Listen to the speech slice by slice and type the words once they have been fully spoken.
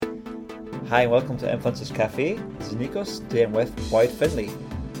Hi and welcome to Influencers Cafe. This is Nikos, today I'm with Boyd Finlay.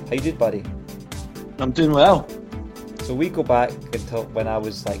 How you doing, buddy? I'm doing well. So we go back until when I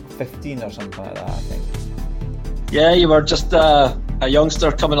was like 15 or something like that, I think. Yeah, you were just a youngster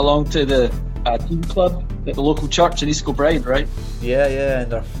coming along to the teen club at the local church in East Kilbride, right? Yeah,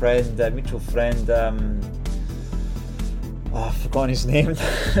 and our friend, mutual friend, I've forgotten his name.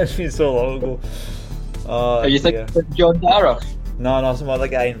 It's been so long ago. Are you thinking about John Dara? No, some other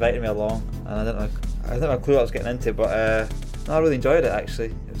guy invited me along, and I didn't have a clue what I was getting into, but no, I really enjoyed it actually.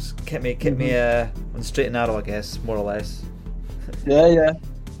 It was kept me on the straight and narrow, I guess, more or less. Yeah,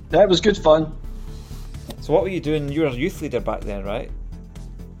 it was good fun. So what were you doing? You were a youth leader back then, right?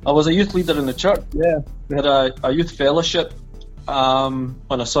 I was a youth leader in the church. Yeah, we had a youth fellowship on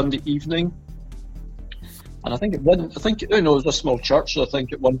a Sunday evening, and I think it was a small church, so I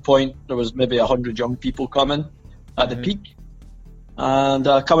think at one point there was maybe 100 young people coming at the peak, and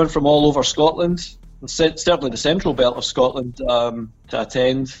coming from all over Scotland, certainly the central belt of Scotland, to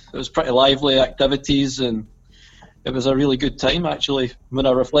attend. It was pretty lively activities, and it was a really good time actually. When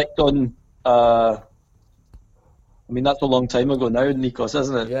I reflect on, I mean, that's a long time ago now, Nikos,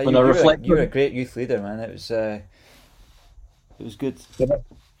 isn't it? Yeah, when you were a great youth leader, man. It was good.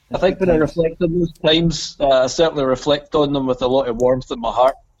 I think when I reflect on those times, I certainly reflect on them with a lot of warmth in my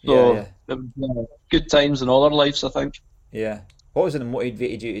heart. So yeah. It was good times in all our lives, I think. Yeah. What was it that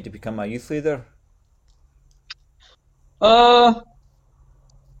motivated you to become a youth leader? I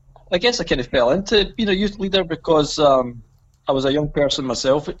guess I kind of fell into being a youth leader because I was a young person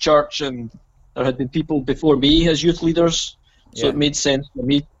myself at church, and there had been people before me as youth leaders, so it made sense for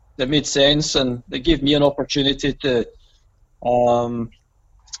me. It made sense, and it gave me an opportunity to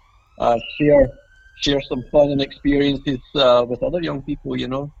share some fun and experiences with other young people, you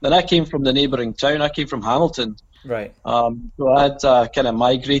know. And I came from the neighbouring town. I came from Hamilton. Right. So I had kind of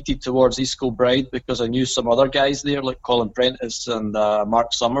migrated towards East Kilbride because I knew some other guys there, like Colin Prentice and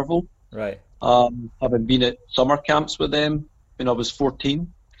Mark Somerville. Right. Having been at summer camps with them when I was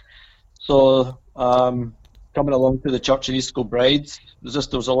 14. So coming along to the church in East Kilbride, there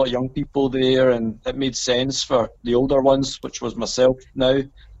was a lot of young people there, and it made sense for the older ones, which was myself now.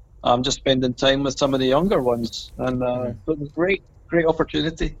 Just spending time with some of the younger ones, and so it was great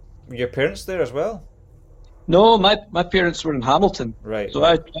opportunity. Were your parents there as well? No, my parents were in Hamilton. Right. So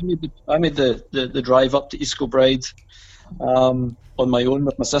I made the drive up to East Kilbride on my own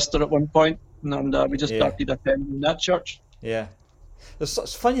with my sister at one point, and we just started attending that church. Yeah.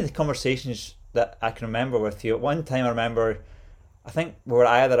 It's funny the conversations that I can remember with you. At one time I remember, I think we were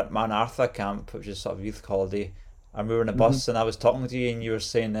either at Mount Arthur camp, which is sort of youth holiday, and we were in a bus, and I was talking to you, and you were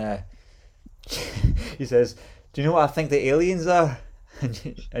saying, he says, "Do you know what I think the aliens are?" and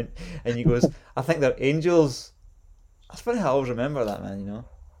he goes, "I think they're angels." That's funny how I always remember that, man, you know.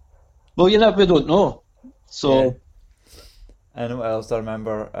 Well, we don't know. So yeah. I know what else I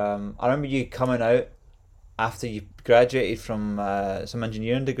remember. I remember you coming out after you graduated from some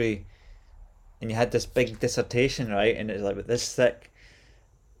engineering degree, and you had this big dissertation, right? And it was like this thick,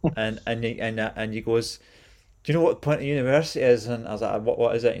 and he goes, "Do you know what the point of university is?" And I was like,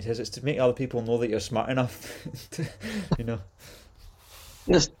 "What is it?" And he says, "It's to make other people know that you're smart enough." You know.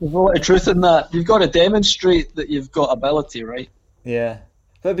 There's a lot of truth in that. You've got to demonstrate that you've got ability, right? Yeah,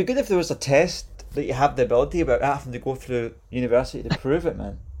 but it'd be good if there was a test that you have the ability without having to go through university to prove it,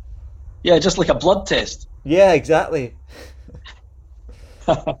 man. Yeah, just like a blood test. Yeah, exactly.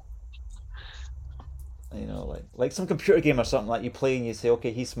 You know, like some computer game or something, like you play and you say,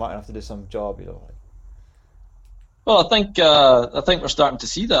 okay, he's smart enough to do some job, you know. Well, I think we're starting to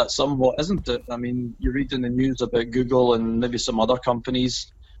see that somewhat, isn't it? I mean, you read in the news about Google and maybe some other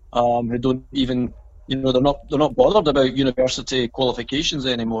companies who don't even, you know, they're not bothered about university qualifications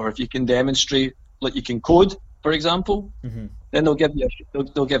anymore. If you can demonstrate, like you can code, for example, then they'll give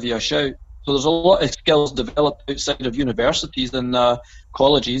you a shout. So there's a lot of skills developed outside of universities and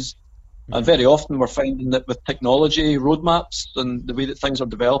colleges, and very often we're finding that with technology roadmaps and the way that things are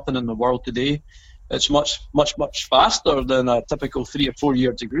developing in the world today, it's much faster than a typical 3 or 4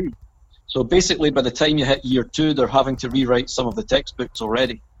 year degree. So basically, by the time you hit year 2, they're having to rewrite some of the textbooks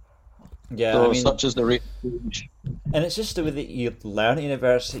already. Yeah, so I mean, such as the rate of change. And it's just the way that you learn at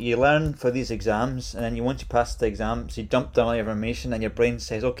university. You learn for these exams, and then once you pass the exams, you dump down all your information, and your brain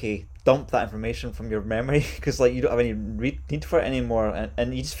says, "Okay, dump that information from your memory," because like you don't have any need for it anymore,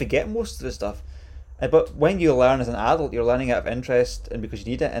 and you just forget most of the stuff. But when you learn as an adult, you're learning out of interest and because you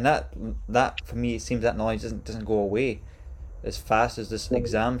need it, and that for me, it seems that knowledge doesn't go away as fast as this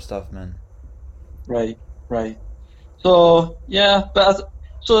exam stuff, man. Right. So yeah, but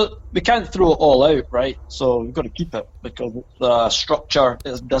So we can't throw it all out, right? So we've got to keep it because it's structure,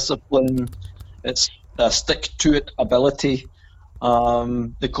 it's discipline, it's stick-to-it ability.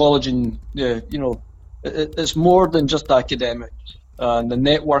 The college, and it's more than just academics. The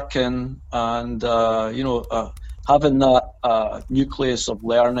networking and having that nucleus of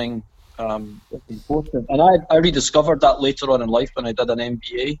learning is important. And I rediscovered that later on in life when I did an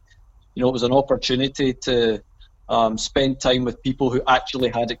MBA. It was an opportunity to spend time with people who actually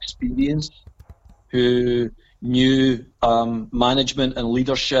had experience, who knew management and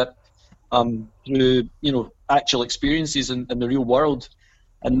leadership through actual experiences in the real world,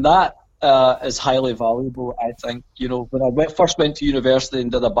 and that is highly valuable. I think when I first went to university and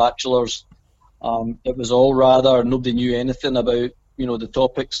did a bachelor's, it was all rather nobody knew anything about the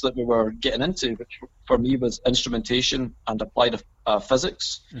topics that we were getting into, which for me was instrumentation and applied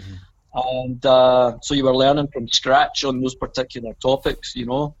physics. Mm-hmm. And so you were learning from scratch on those particular topics,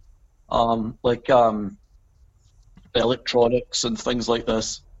 like electronics and things like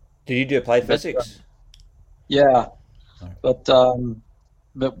this. Did you do applied physics? Yeah, but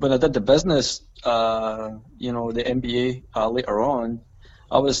when I did the business, the MBA later on,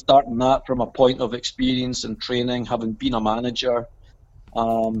 I was starting that from a point of experience and training, having been a manager,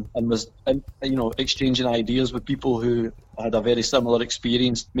 and was exchanging ideas with people who had a very similar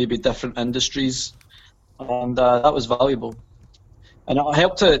experience, maybe different industries, and that was valuable. And it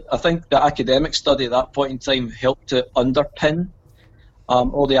helped to, I think the academic study at that point in time helped to underpin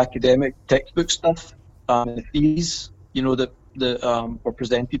all the academic textbook stuff, the theses, that were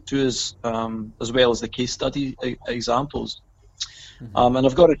presented to us, as well as the case study examples. Mm-hmm. And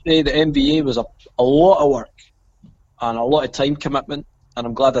I've got to say the MBA was a lot of work and a lot of time commitment, and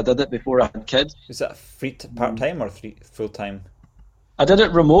I'm glad I did it before I had kids. Is that part-time or full-time? I did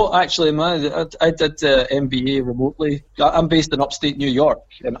it remote, actually, man. I did MBA remotely. I'm based in upstate New York,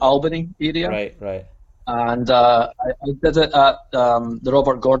 in Albany area. Right. And I did it at the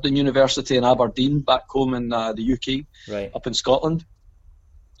Robert Gordon University in Aberdeen, back home in the UK, right, up in Scotland.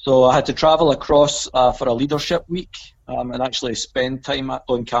 So I had to travel across for a leadership week and actually spend time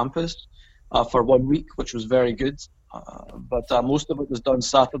on campus for 1 week, which was very good. But most of it was done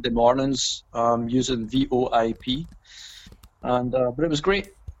Saturday mornings using VoIP. And but it was great.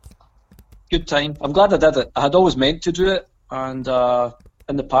 Good time. I'm glad I did it. I had always meant to do it. And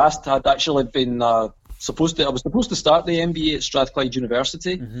in the past, I'd actually been I was supposed to start the MBA at Strathclyde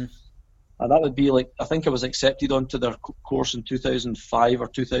University. Mm-hmm. And that would be I think I was accepted onto their course in 2005 or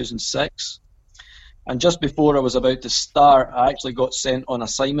 2006. And just before I was about to start, I actually got sent on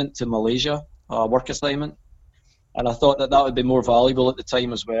assignment to Malaysia, a work assignment. And I thought that would be more valuable at the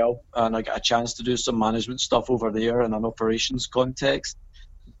time as well. And I got a chance to do some management stuff over there in an operations context.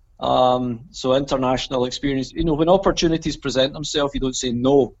 So international experience, when opportunities present themselves, you don't say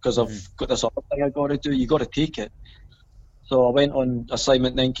no because I've got this other thing I got to do. You got to take it. So I went on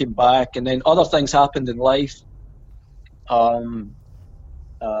assignment, then came back, and then other things happened in life. With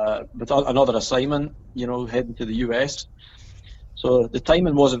another assignment, heading to the US. So the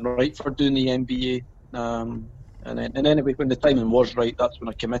timing wasn't right for doing the MBA. And anyway, when the timing was right, that's when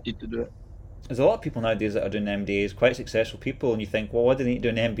I committed to do it. There's a lot of people nowadays that are doing MBAs, quite successful people, and you think, well, what do they need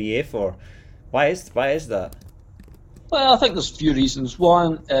to do an MBA for? Why is that? Well, I think there's a few reasons.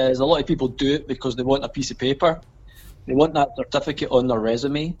 One is a lot of people do it because they want a piece of paper. They want that certificate on their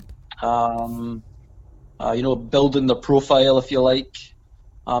resume. Building their profile, if you like.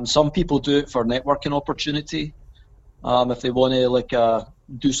 Some people do it for networking opportunity. If they want to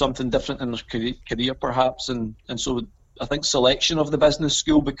do something different in their career perhaps, and so I think selection of the business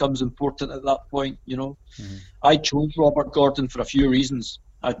school becomes important at that point. Mm-hmm. I chose Robert Gordon for a few reasons.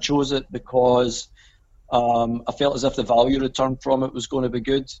 I chose it because I felt as if the value return from it was going to be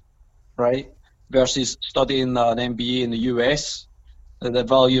good, right? Versus studying an MBA in the US, the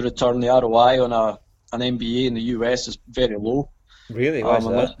value return, the ROI on an MBA in the US is very low. Really? Why is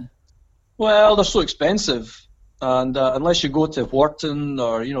that? Well, they're so expensive. And unless you go to Wharton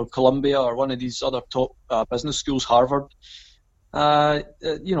or Columbia or one of these other top business schools, Harvard, you're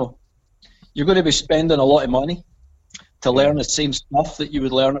going to be spending a lot of money to learn the same stuff that you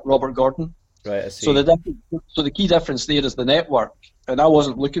would learn at Robert Gordon. Right, I see. So the key difference there is the network. And I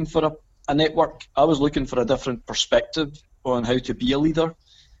wasn't looking for a network. I was looking for a different perspective on how to be a leader.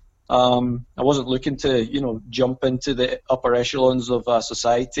 I wasn't looking to jump into the upper echelons of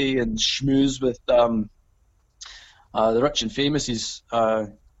society and schmooze with the rich and famous'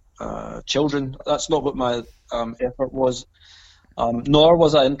 children. That's not what my effort was. Nor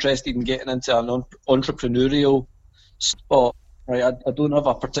was I interested in getting into an entrepreneurial spot. Right, I don't have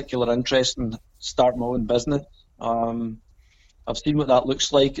a particular interest in starting my own business. I I've seen what that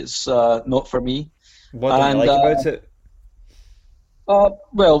looks like. It's not for me. What don't you And like about it?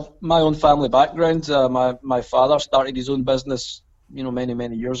 well, my own family background. My father started his own business,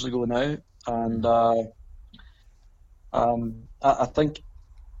 many years ago now, and I think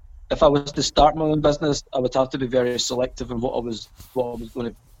if I was to start my own business, I would have to be very selective in what I was going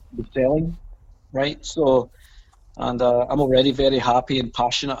to be selling, right? So, and I'm already very happy and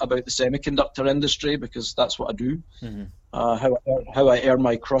passionate about the semiconductor industry because that's what I do. Hmm. How I earn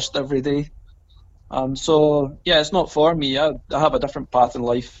my crust every day. So yeah, it's not for me. I have a different path in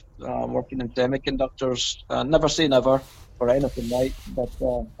life, working in semiconductors. Never say never or anything, right? But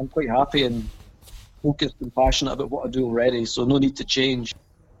I'm quite happy and focused and passionate about what I do already. So no need to change.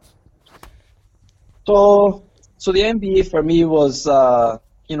 So the MBA for me was, a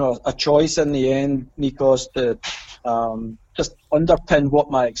choice in the end, Nikos, to just underpin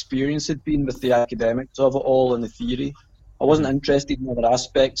what my experience had been with the academics of it all and the theory. I wasn't Hmm. interested in other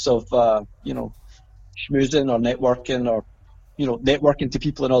aspects of, schmoozing or networking to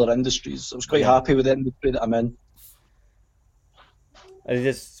people in other industries. I was quite Yeah. happy with the industry that I'm in. Is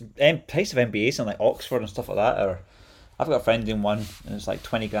this price of MBAs in like Oxford and stuff like that, or I've got a friend doing one and it's like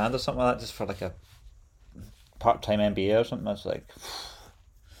 20 grand or something like that just for like a part-time MBA or something. That's like,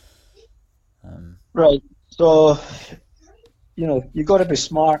 um, Right. So, you got to be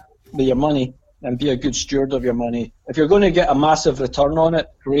smart with your money and be a good steward of your money. If you're going to get a massive return on it,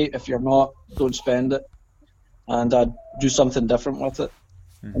 great. If you're not, don't spend it and do something different with it.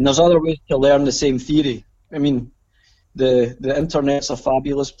 And mhm. there's other ways to learn the same theory. I mean, the internet's a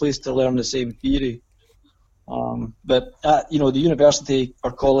fabulous place to learn the same theory. But the university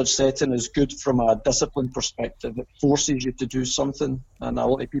or college setting is good from a discipline perspective. It forces you to do something, and a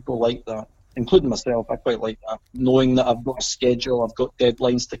lot of people like that, including myself. I quite like that, knowing that I've got a schedule, I've got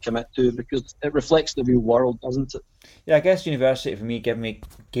deadlines to commit to, because it reflects the real world, doesn't it? Yeah, I guess university for me gave me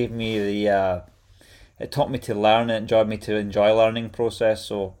the it taught me to learn, it enjoyed me to enjoy learning process.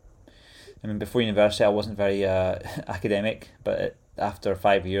 So I mean, before university, I wasn't very academic, but after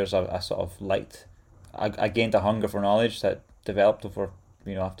 5 years, I sort of liked. I gained a hunger for knowledge that developed over,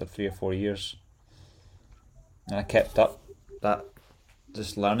 after 3 or 4 years, and I kept up that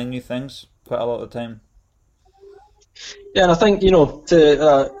just learning new things quite a lot of the time. Yeah, and I think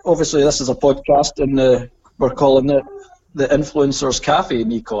to obviously this is a podcast, and we're calling it the Influencers Cafe,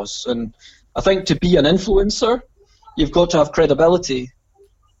 Nikos. And I think to be an influencer, you've got to have credibility.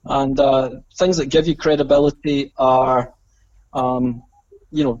 And things that give you credibility are, um,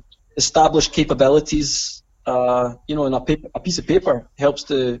 established capabilities. And a piece of paper helps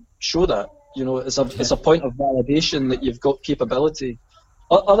to show that. Yeah. It's a point of validation that you've got capability.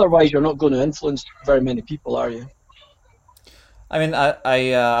 Otherwise, you're not going to influence very many people, are you? I mean,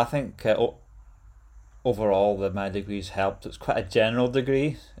 I think overall my degrees helped. It's quite a general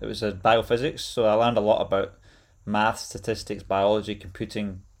degree. It was a biophysics, so I learned a lot about math, statistics, biology,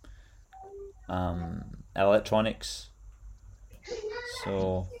 computing, electronics.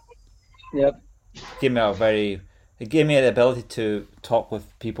 So Yep. gave me a very it gave me the ability to talk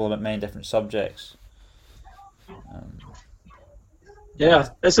with people about many different subjects. Um, Yeah,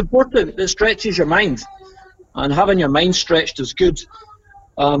 it's important. It stretches your mind, and having your mind stretched is good.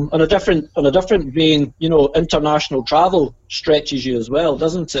 On a different vein, international travel stretches you as well,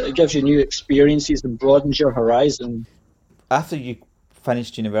 doesn't it? It gives you new experiences and broadens your horizon. After you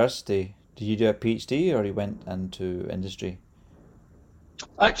finished university, did you do a PhD or you went into industry?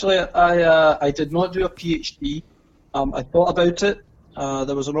 Actually, I did not do a PhD. I thought about it.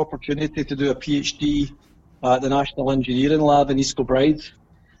 There was an opportunity to do a PhD at the National Engineering Lab in East Kilbride,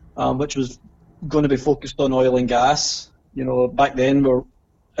 which was going to be focused on oil and gas. Back then, oil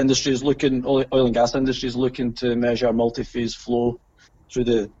and gas industry is looking to measure multi-phase flow through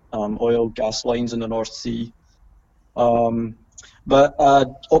the oil gas lines in the North Sea. Um, but I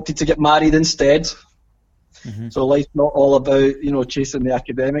opted to get married instead. Hmm. So life's not all about chasing the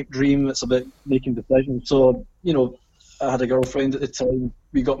academic dream. It's about making decisions. So I had a girlfriend at the time.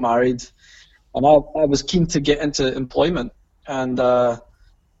 We got married, and I was keen to get into employment. And a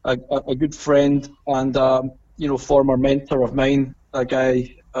good friend and former mentor of mine, a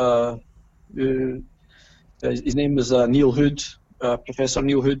guy who his name was Neil Hood, Professor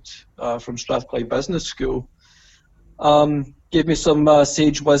Neil Hood from Strathclyde Business School, gave me some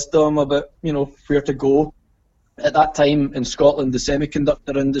sage wisdom about where to go. At that time in Scotland, the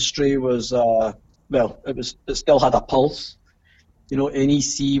semiconductor industry was it still had a pulse.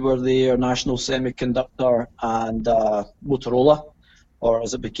 NEC were there, National Semiconductor, and Motorola, or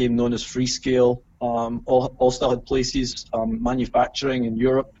as it became known as Freescale, all still had places manufacturing in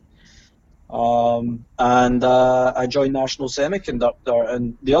Europe. And I joined National Semiconductor,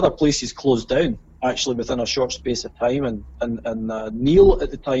 and the other places closed down actually within a short space of time. And Neil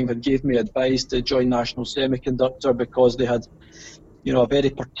at the time had gave me advice to join National Semiconductor because they had, a very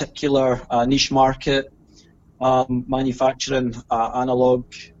particular niche market, manufacturing analog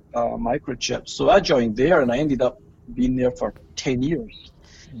microchips. So I joined there, and I ended up being there for 10 years.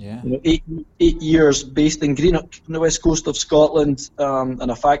 Yeah. 8 years based in Greenock on the west coast of Scotland, in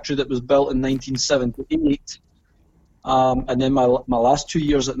a factory that was built in 1978. And then my last 2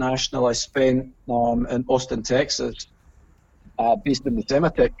 years at National I spent in Austin, Texas, based in the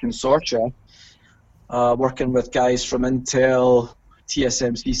Semitech consortia, working with guys from Intel,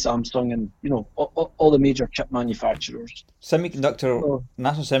 TSMC, Samsung, and all the major chip manufacturers. National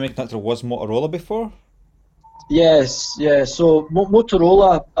Semiconductor was Motorola before? Yes, yeah. So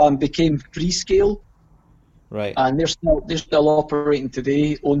Motorola became Freescale, Right. and they're still operating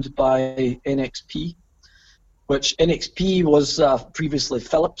today, owned by NXP, which NXP was previously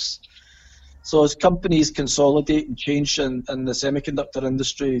Philips. So as companies consolidate and change in the semiconductor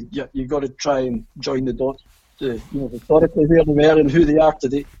industry, you got to try and join the dots to historically where they were and who they are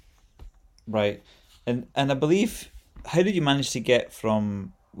today. Right. And I believe, how did you manage to get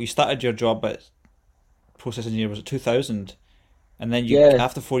from, we started your job at process engineer, was it 2000, and then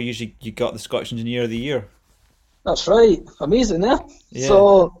after 4 years you got the Scottish Engineer of the Year? That's right. Amazing, eh? Yeah.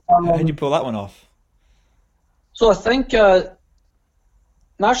 So how did you pull that one off? So I think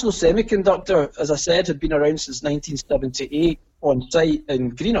National Semiconductor, as I said, had been around since 1978 on site in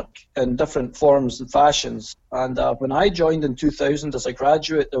Greenock in different forms and fashions. And when I joined in 2000 as a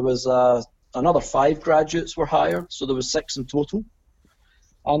graduate, there was another 5 graduates were hired, so there was 6 in total.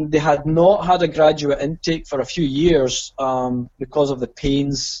 And they had not had a graduate intake for a few years because of the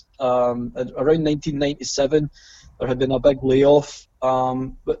pains. Around 1997, there had been a big layoff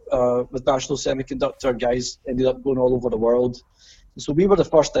with National Semiconductor. Guys ended up going all over the world. So we were the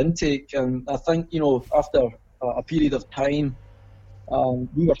first intake, and I think, after a period of time,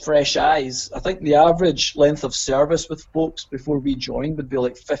 we were fresh eyes. I think the average length of service with folks before we joined would be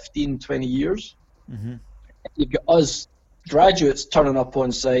like 15, 20 years. Mm-hmm. You've got us graduates turning up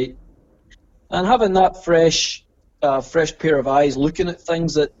on site and having that fresh pair of eyes looking at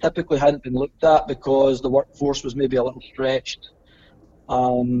things that typically hadn't been looked at because the workforce was maybe a little stretched,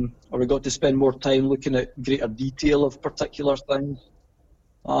 or we got to spend more time looking at greater detail of particular things.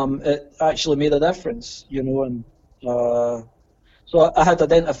 It actually made a difference, and so I had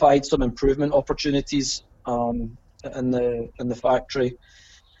identified some improvement opportunities in the factory,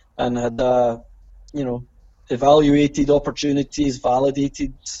 and had evaluated opportunities,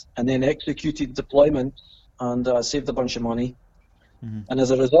 validated, and then executed deployment, and saved a bunch of money. Mm-hmm. And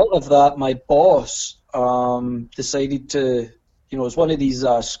as a result of that, my boss decided to, it's one of these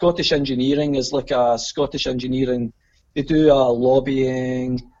Scottish engineering is like a Scottish engineering. They do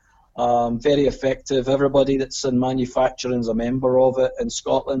lobbying, very effective. Everybody that's in manufacturing is a member of it in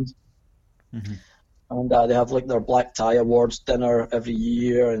Scotland. Mm-hmm. And they have like their black tie awards dinner every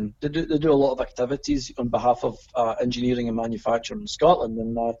year, and they do a lot of activities on behalf of engineering and manufacturing in Scotland.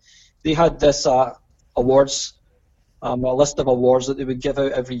 And they had this awards, a list of awards that they would give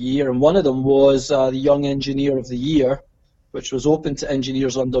out every year, and one of them was the Young Engineer of the Year, which was open to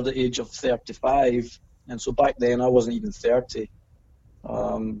engineers under the age of 35. And so back then I wasn't even 30,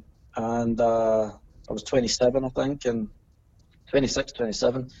 and I was 27, I think, and 26,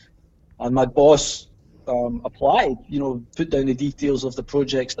 27. And my boss applied, put down the details of the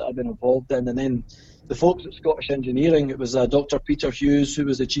projects that I've been involved in, and then the folks at Scottish Engineering, it was Dr. Peter Hughes, who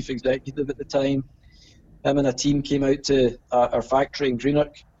was the chief executive at the time. Him and a team came out to our factory in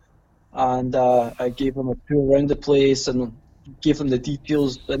Greenock, and I gave them a tour around the place and gave them the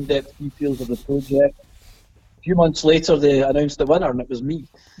details, in-depth details of the project. A few months later, they announced the winner, and it was me.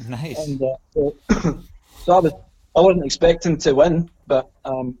 Nice. And so I wasn't expecting to win, but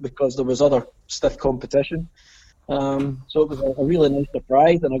because there was other stiff competition. So it was a really nice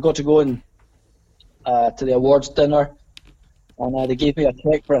surprise, and I got to go in to the awards dinner, and they gave me a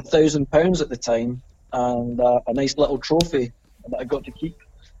cheque for £1,000 at the time, and a nice little trophy that I got to keep.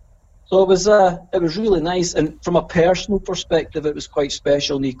 So it was really nice, and from a personal perspective, it was quite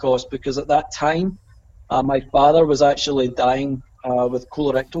special, Nikos, because at that time, my father was actually dying with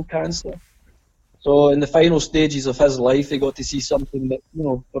colorectal cancer. So in the final stages of his life, he got to see something that,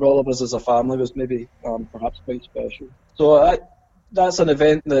 for all of us as a family was maybe perhaps quite special. So that's an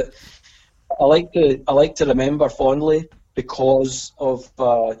event that I like to remember fondly because of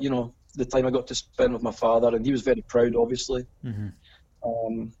the time I got to spend with my father, and he was very proud, obviously.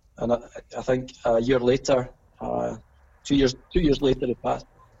 Mm-hmm. And I think a year later, 2 years later, he passed.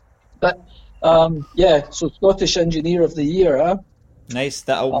 But so Scottish Engineer of the Year, huh? Nice.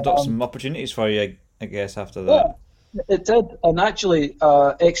 That opened up Um, some opportunities for you, I guess, after yeah, that. it did. And actually,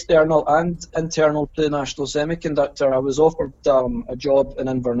 external and internal to National Semiconductor, I was offered a job in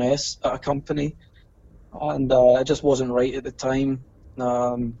Inverness at a company, and it just wasn't right at the time.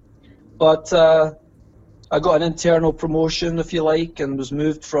 But I got an internal promotion, if you like, and was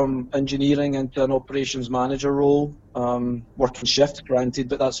moved from engineering into an operations manager role, working shifts, granted,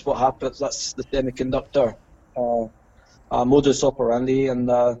 but that's what happens. That's the semiconductor modus operandi, and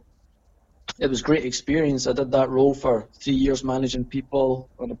it was great experience. I did that role for 3 years, managing people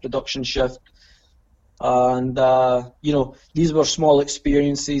on a production shift, and these were small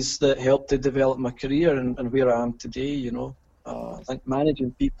experiences that helped to develop my career and where I am today. I think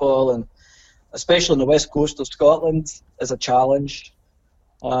managing people, and especially on the west coast of Scotland, is a challenge.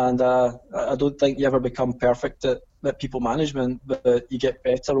 And I don't think you ever become perfect at people management, but you get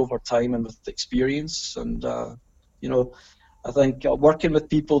better over time and with experience. And I think working with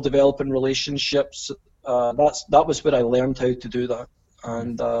people, developing relationships, that was where I learned how to do that.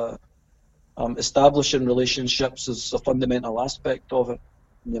 And establishing relationships is a fundamental aspect of it.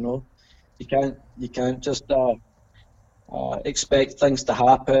 You can't just expect things to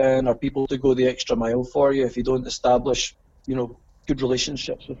happen or people to go the extra mile for you if you don't establish, good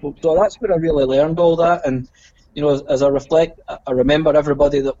relationships with folks. So that's where I really learned all that. And as I reflect, I remember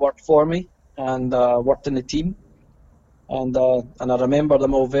everybody that worked for me and worked in the team, and I remember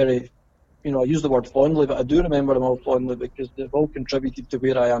them all very, I use the word fondly, but I do remember them all fondly because they've all contributed to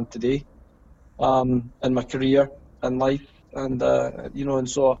where I am today, in my career and life, and and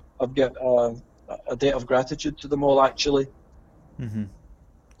so I've got a debt of gratitude to them all, actually.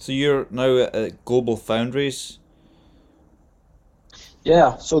 So you're now at Global Foundries.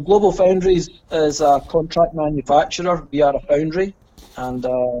 Yeah, so Global Foundries is a contract manufacturer. We are a foundry, and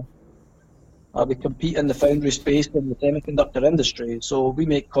we compete in the foundry space in the semiconductor industry. So we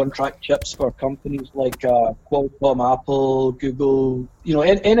make contract chips for companies like Qualcomm, Apple, Google.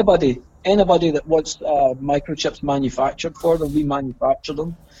 Anybody that wants microchips manufactured for them, we manufacture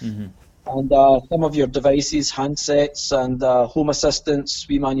them. And some of your devices, handsets, and home assistants,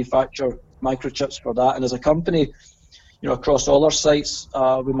 we manufacture microchips for that. And as a company, across all our sites,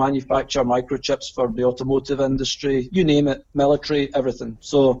 we manufacture microchips for the automotive industry, you name it, military, everything.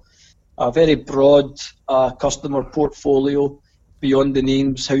 So a very broad customer portfolio beyond the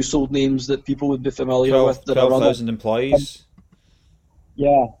names, household names that people would be familiar with. There are other 12,000 employees.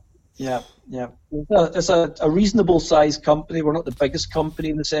 Yeah, yeah, yeah. It's a reasonable sized company. We're not the biggest company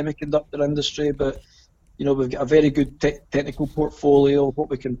in the semiconductor industry, but we've got a very good technical portfolio of what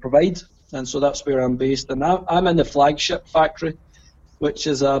we can provide, and so that's where I'm based. And I'm in the flagship factory, which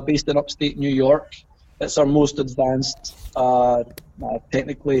is based in upstate New York. It's our most advanced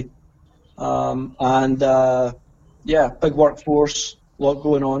technically, and big workforce, a lot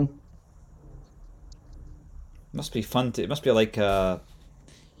going on. Must be fun. It must be like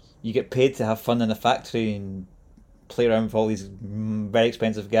you get paid to have fun in a factory and play around with all these very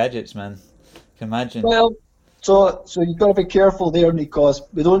expensive gadgets, man. I can imagine. Well, so you've got to be careful there, Nikos.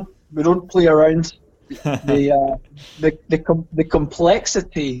 We don't play around. The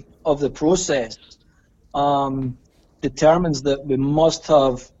complexity of the process determines that we must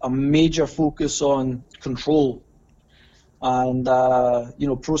have a major focus on control and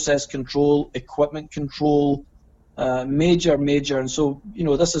process control, equipment control, major, and so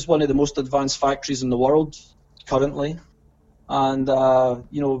this is one of the most advanced factories in the world currently, and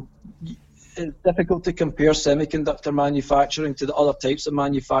it's difficult to compare semiconductor manufacturing to the other types of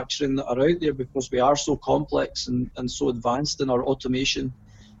manufacturing that are out there because we are so complex and so advanced in our automation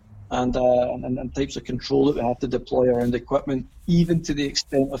and types of control that we have to deploy around equipment, even to the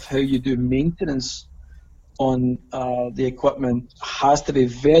extent of how you do maintenance on the equipment has to be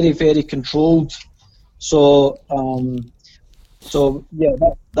very, very controlled. So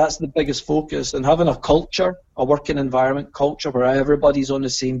that's the biggest focus, and having a culture, a working environment culture where everybody's on the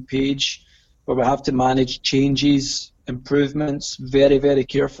same page, where we have to manage changes, improvements very, very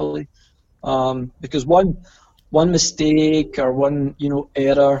carefully, because one mistake or one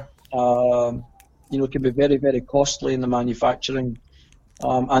error can be very, very costly in the manufacturing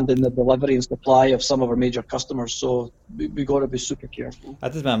and in the delivery and supply of some of our major customers. So we got to be super careful. I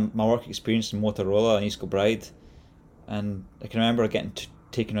did my work experience in Motorola in East Kilbride, and I can remember getting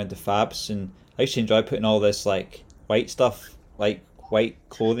taken around the fabs, and I used to enjoy putting all this like white stuff, like white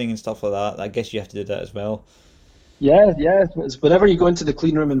clothing and stuff like that. I guess you have to do that as well. Yeah. Whenever you go into the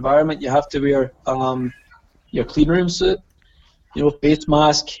clean room environment, you have to wear your clean room suit, face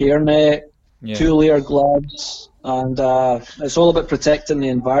mask, hairnet, 2-layer gloves, and it's all about protecting the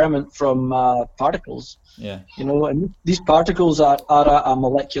environment from particles. Yeah. And these particles are at a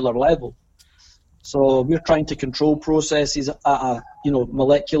molecular level. So we're trying to control processes at a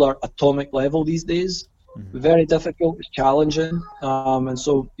molecular atomic level these days. Very difficult, it's challenging, and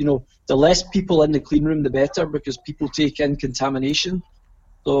so the less people in the clean room, the better, because people take in contamination.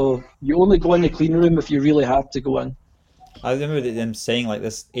 So you only go in the clean room if you really have to go in. I remember them saying like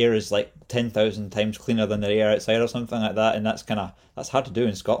this air is like 10,000 times cleaner than the air outside or something like that, and that's hard to do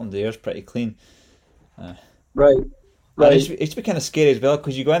in Scotland. The air's pretty clean. Right. And it used to be kind of scary as well,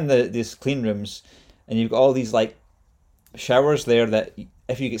 because you go in these clean rooms and you've got all these like showers there that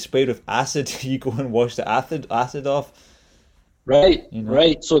if you get sprayed with acid, you go and wash the acid off. Right,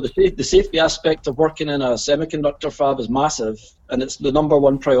 right. So the safety aspect of working in a semiconductor fab is massive, and it's the number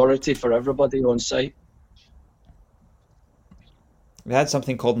one priority for everybody on site. We had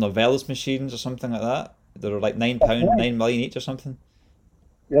something called Novellus machines or something like that. They were like £9, 9 million each or something.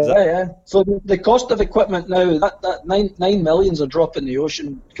 Yeah. So the cost of equipment now, that 9 million's a drop in the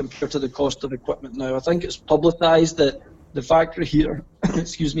ocean compared to the cost of equipment now. I think it's publicised that the factory here,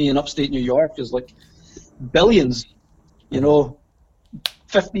 in upstate New York is like billions,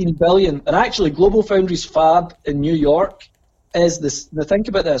 15 billion. And actually, Global Foundries fab in New York is this. Now think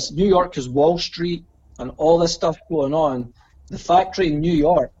about this: New York is Wall Street and all this stuff going on. The factory in New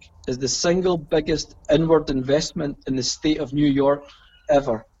York is the single biggest inward investment in the state of New York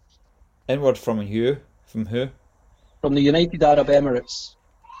ever. Inward from who? From who? From the United Arab Emirates.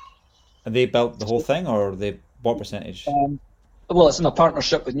 And they built the whole thing, or they what percentage? Well, it's in a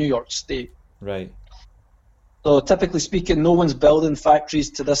partnership with New York State. Right. So typically speaking, no one's building factories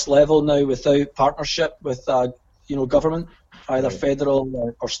to this level now without partnership with government, either Right.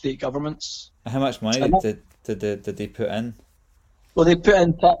 federal or state governments. How much money did they put in? Well, they put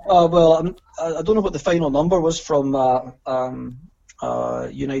in. I don't know what the final number was from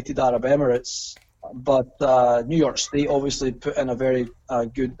United Arab Emirates, but New York State obviously put in a very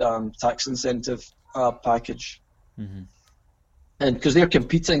good tax incentive package, and because they're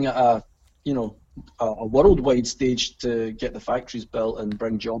competing at a worldwide stage to get the factories built and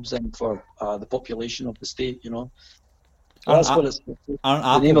bring jobs in for the population of the state. So that's what it's. Aren't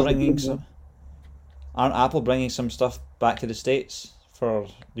Apple bringing some? Aren't Apple bringing some stuff back to the States for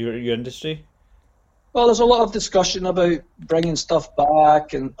your industry? Well, there's a lot of discussion about bringing stuff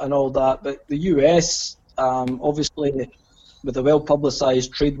back and all that, but the US, obviously, with a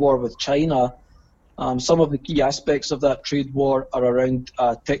well-publicized trade war with China, some of the key aspects of that trade war are around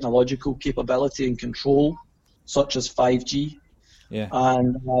technological capability and control, such as 5G. Yeah.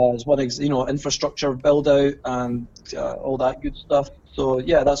 And as one, infrastructure build out and all that good stuff. So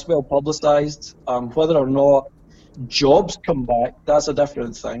yeah, that's well publicized. Whether or not jobs come back, that's a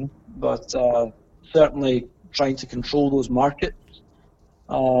different thing. But certainly trying to control those markets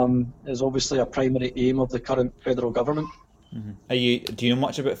is obviously a primary aim of the current federal government. Do you know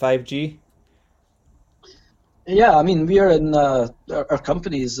much about 5G? Yeah, I mean, we are in our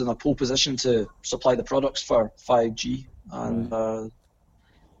company is in a pole position to supply the products for 5G, and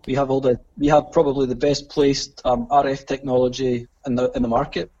we have probably the best placed RF technology in the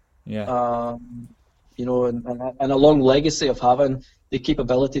market. Yeah. And a long legacy of having the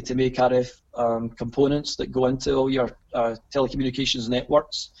capability to make RF components that go into all your telecommunications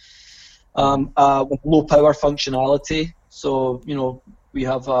networks with low power functionality. So we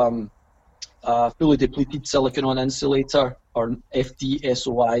have fully depleted silicon on insulator, or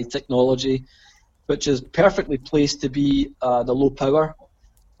FDSOI technology, which is perfectly placed to be the low power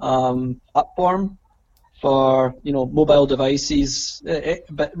platform for mobile devices,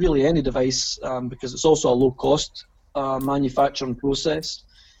 but really any device, because it's also a low cost manufacturing process.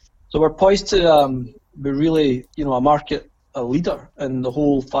 So we're poised to be really a market leader in the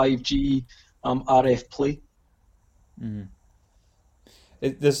whole 5G RF play.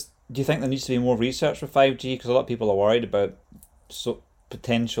 Do you think there needs to be more research for 5G? Because a lot of people are worried about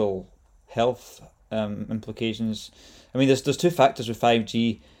potential health implications. I mean, there's two factors with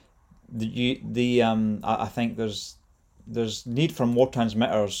 5G. I think there's need for more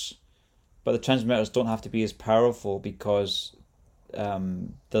transmitters, but the transmitters don't have to be as powerful because there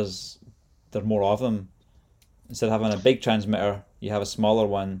are more of them. Instead of having a big transmitter, you have a smaller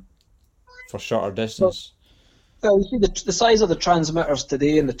one for shorter distance. Well, you see, the size of the transmitters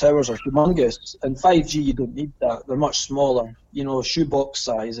today in the towers are humongous. In 5G, you don't need that. They're much smaller, shoebox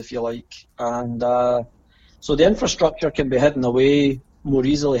size, if you like. And so the infrastructure can be hidden away more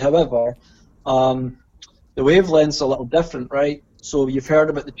easily. However, the wavelength's a little different, right? So you've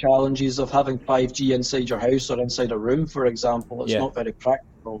heard about the challenges of having 5G inside your house or inside a room, for example. It's not very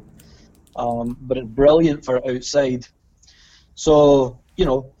practical. but it's brilliant for outside. So,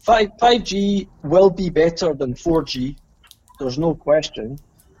 5G will be better than 4G. There's no question.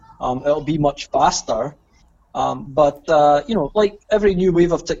 It'll be much faster. But like every new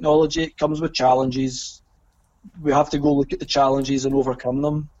wave of technology, it comes with challenges. We have to go look at the challenges and overcome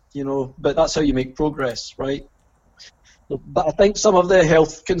them, but that's how you make progress, right? But I think some of the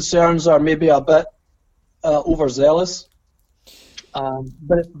health concerns are maybe a bit overzealous.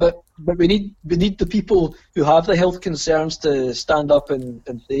 But we need the people who have the health concerns to stand up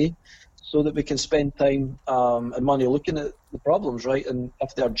and say, so that we can spend time and money looking at the problems, right? And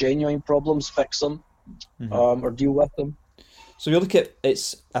if they're genuine problems, fix them, or deal with them. So you look at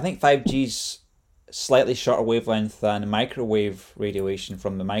I think 5G's slightly shorter wavelength than microwave radiation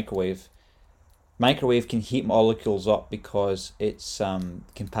from the microwave. Microwave can heat molecules up because it's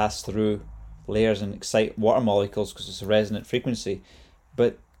can pass through layers and excite water molecules because it's a resonant frequency.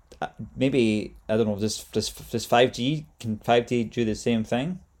 But maybe, I don't know, does 5G, can 5G do the same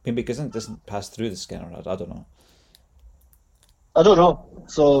thing? Maybe because it doesn't pass through the skin, or I don't know. I don't know.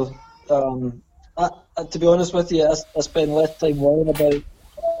 So, to be honest with you, I spend less time worrying about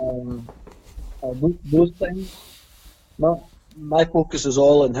those things. My focus is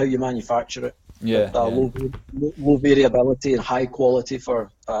all on how you manufacture it. Yeah. Low variability and high quality for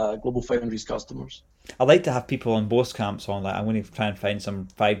Global Foundries customers. I'd like to have people on both camps on that. I'm going to try and find some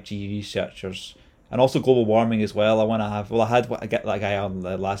 5G researchers, and also global warming as well. I get that guy on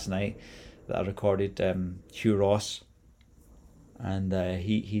last night that I recorded, Hugh Ross, and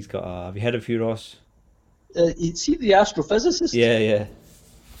he's got have you heard of Hugh Ross? Is he the astrophysicist? Yeah.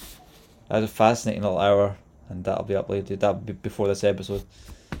 That was a fascinating little hour, and that'll be uploaded. That'll be before this episode.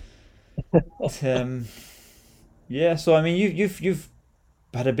 Yeah, so I mean, you've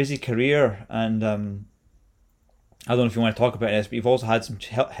had a busy career, and I don't know if you want to talk about this, but you've also had some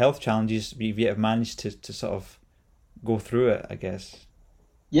health challenges. But you have managed to sort of go through it, I guess.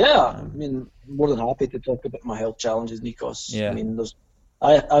 Yeah, I mean, more than happy to talk about my health challenges, Nikos. Yeah. I mean,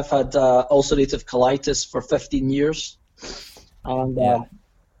 I've had ulcerative colitis for 15 years, and I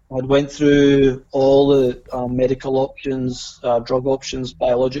went through all the medical options, drug options,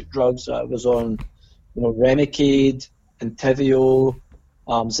 biologic drugs. I was on, Remicade, Entyvio,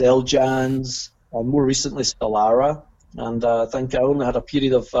 Xeljanz, more recently Stelara, and I think I only had a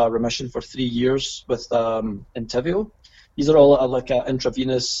period of remission for 3 years with Entyvio. These are all like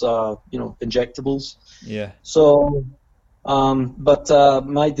intravenous, injectables. Yeah. So, but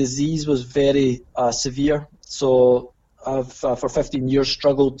my disease was very severe. So I've for 15 years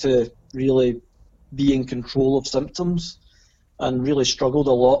struggled to really be in control of symptoms, and really struggled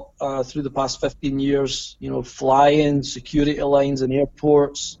a lot through the past 15 years. Flying security lines in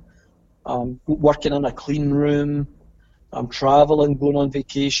airports, working in a clean room. I'm traveling, going on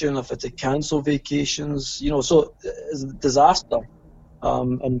vacation. I've had to cancel vacations, so it's a disaster.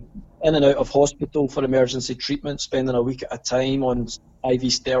 And in and out of hospital for emergency treatment, spending a week at a time on IV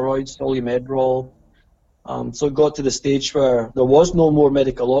steroids, Solumedrol. So it got to the stage where there was no more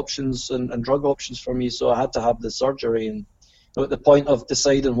medical options and drug options for me, so I had to have the surgery. And at the point of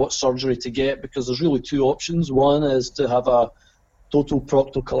deciding what surgery to get, because there's really two options. One is to have a total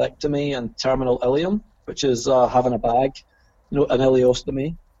proctocolectomy and terminal ileum, which is having a bag, an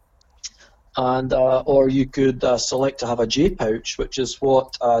ileostomy, and or you could select to have a J pouch, which is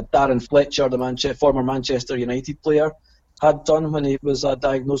what Darren Fletcher, the former Manchester United player, had done when he was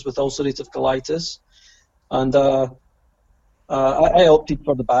diagnosed with ulcerative colitis. And I opted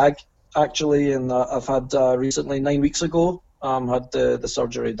for the bag, actually, and I've had recently, 9 weeks ago, had the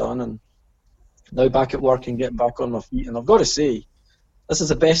surgery done, and now back at work and getting back on my feet. And I've got to say, this is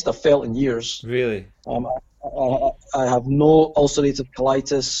the best I've felt in years. Really? I have no ulcerative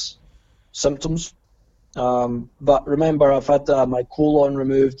colitis symptoms. But remember, I've had my colon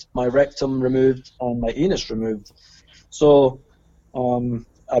removed, my rectum removed, and my anus removed. So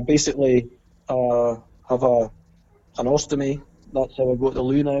I basically have an ostomy. That's how I go to the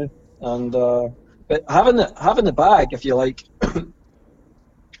loo now. And but having the bag, if you like,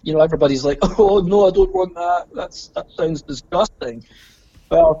 everybody's like, oh no, I don't want that. That sounds disgusting.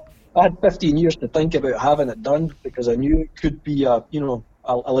 Well, I had 15 years to think about having it done because I knew it could be a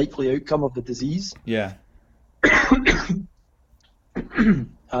likely outcome of the disease. Yeah.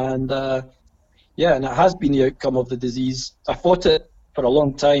 And and it has been the outcome of the disease. I fought it for a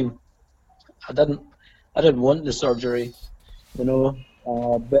long time. I didn't want the surgery, but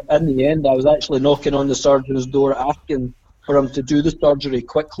in the end, I was actually knocking on the surgeon's door asking for him to do the surgery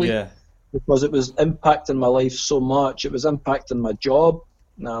quickly. Yeah. Because it was impacting my life so much. It was impacting my job.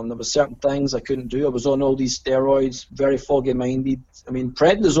 There were certain things I couldn't do. I was on all these steroids, very foggy-minded. I mean,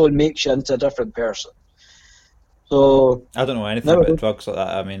 prednisone makes you into a different person. So I don't know anything now I about don't. drugs like that.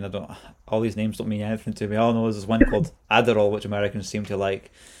 I mean, I don't. All these names don't mean anything to me. All I know is there's one called Adderall, which Americans seem to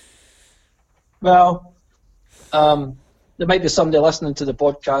like. Well, there might be somebody listening to the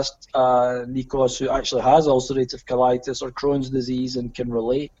podcast, Nikos, who actually has ulcerative colitis or Crohn's disease and can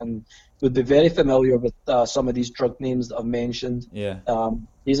relate and would be very familiar with some of these drug names that I've mentioned. Yeah.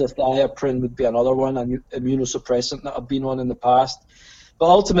 Azathioprine would be another one, an immunosuppressant that I've been on in the past. But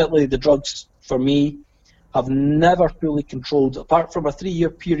ultimately, the drugs, for me, have never fully controlled, apart from a 3-year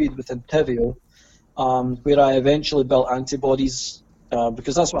period with Entyvio, where I eventually built antibodies,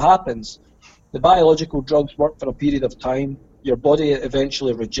 because that's what happens. The biological drugs work for a period of time. Your body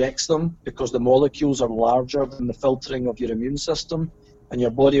eventually rejects them because the molecules are larger than the filtering of your immune system, and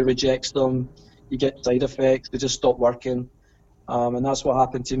your body rejects them. You get side effects. They just stop working. And that's what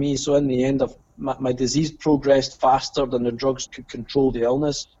happened to me. So in the end, my disease progressed faster than the drugs could control the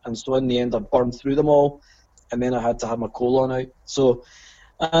illness. And so in the end, I burned through them all. And then I had to have my colon out. So,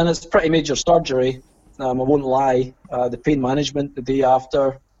 and it's pretty major surgery. I won't lie. The pain management the day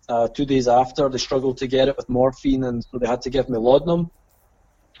after, 2 days after, they struggled to get it with morphine, and so they had to give me laudanum.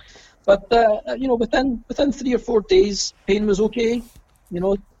 But within 3 or 4 days, pain was okay.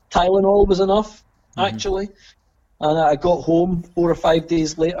 Tylenol was enough, actually. And I got home 4 or 5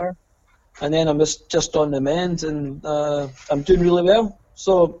 days later, and then I was just on the mend, and I'm doing really well.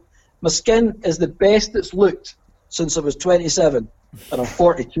 So my skin is the best it's looked since I was 27, and I'm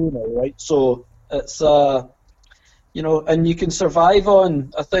 42 now, right? So it's and you can survive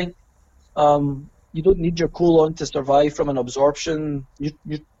on, I think, you don't need your colon to survive from an absorption,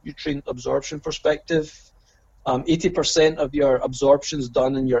 nutrient absorption perspective. 80% of your absorption is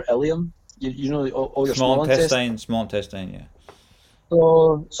done in your ileum, all your small intestine. Small intestine, yeah.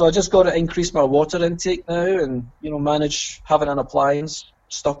 So I just got to increase my water intake now and, manage having an appliance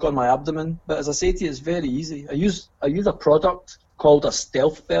stuck on my abdomen. But as I say to you, it's very easy. I use a product called a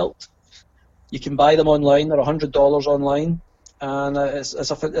stealth belt. You can buy them online. They're $100 online, and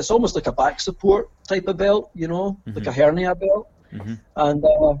it's almost like a back support type of belt, like a hernia belt. And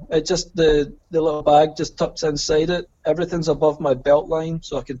it just the little bag just tucks inside it. Everything's above my belt line,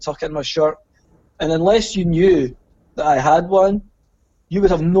 so I can tuck in my shirt. And unless you knew that I had one, you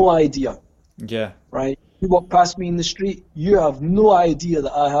would have no idea. Yeah. Right. You walk past me in the street, you have no idea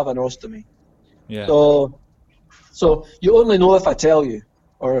that I have an ostomy. Yeah. So you only know if I tell you.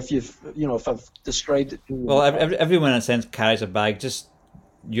 Or if if I've described it to you. Well, everyone in a sense carries a bag. Just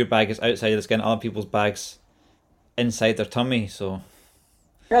your bag is outside of the skin. Other people's bags inside their tummy. So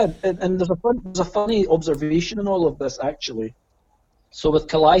yeah, and there's a funny observation in all of this actually. So with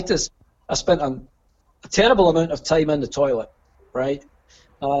colitis, I spent a terrible amount of time in the toilet, right?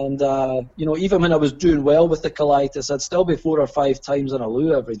 And even when I was doing well with the colitis, I'd still be 4 or 5 times in a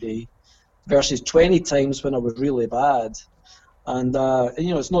loo every day, versus 20 times when I was really bad. And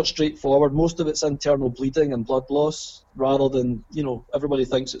it's not straightforward. Most of it's internal bleeding and blood loss, rather than everybody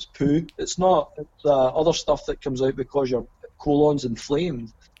thinks it's poo. It's not. It's other stuff that comes out because your colon's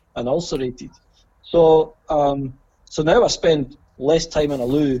inflamed and ulcerated. So now I spend less time in a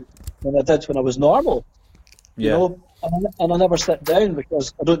loo than I did when I was normal. Yeah. And I never sit down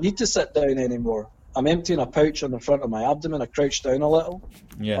because I don't need to sit down anymore. I'm emptying a pouch on the front of my abdomen. I crouch down a little.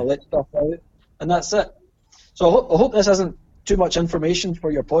 Yeah. I let stuff out, and that's it. So I hope this isn't too much information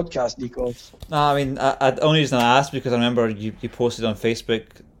for your podcast, Nikos. No, I mean, the only reason I asked because I remember you posted on Facebook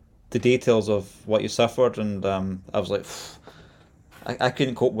the details of what you suffered, and I was like, I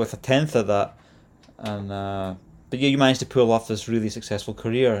couldn't cope with a tenth of that, and but yeah, you managed to pull off this really successful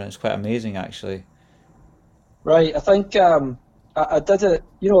career, and it's quite amazing, actually. Right, I think I did it.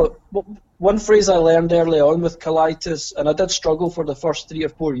 One phrase I learned early on with colitis, and I did struggle for the first 3 or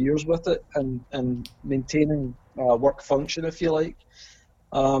 4 years with it, and maintaining work function, if you like.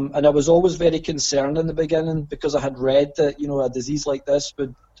 And I was always very concerned in the beginning because I had read that a disease like this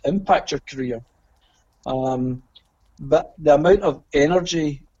would impact your career. But the amount of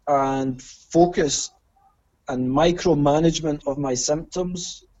energy and focus and micromanagement of my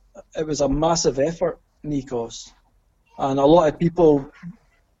symptoms, it was a massive effort, Nikos. And a lot of people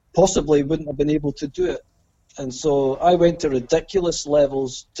possibly wouldn't have been able to do it. And so I went to ridiculous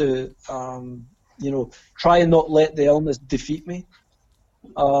levels to, try and not let the illness defeat me.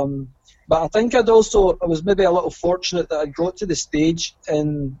 But I think I was maybe a little fortunate that I got to the stage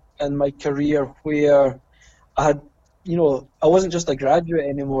in my career where I had, I wasn't just a graduate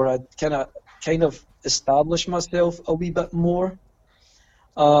anymore. I'd kind of established myself a wee bit more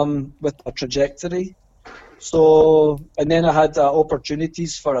with a trajectory. So, and then I had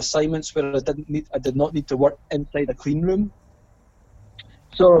opportunities for assignments where I did not need to work inside a clean room.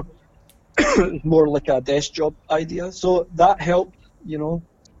 So it's more like a desk job idea. So that helped, you know.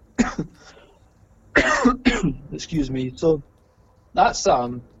 Excuse me. So that's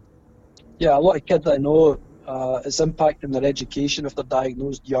yeah, a lot of kids I know, it's impacting their education if they're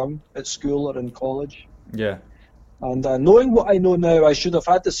diagnosed young at school or in college. Yeah. And knowing what I know now, I should have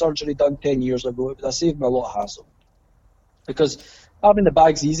had the surgery done 10 years ago. It would have saved me a lot of hassle. Because having the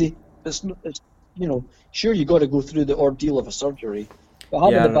bag's easy. It's you know, sure you got to go through the ordeal of a surgery, but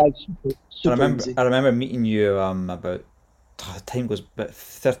having Yeah, the bag's super easy. I remember meeting you about time goes about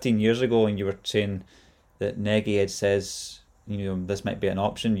 13 years ago, and you were saying that Negi had says this might be an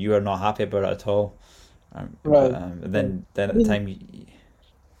option. You are not happy about it at all. Right. Then I at the mean, time,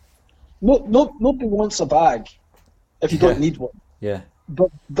 nobody wants a bag if you yeah, don't need one. yeah,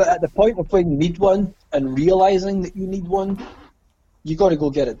 But at the point of when you need one and realizing that you need one, you got to go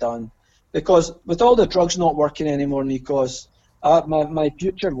get it done. Because with all the drugs not working anymore, Nikos, my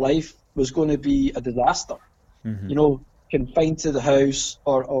future life was going to be a disaster. hmm You know, confined to the house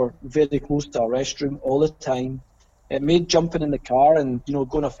or very close to a restroom all the time. It made jumping in the car and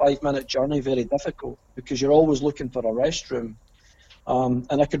going a 5-minute journey very difficult because you're always looking for a restroom.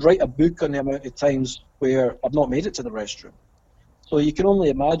 And I could write a book on the amount of times where I've not made it to the restroom. So you can only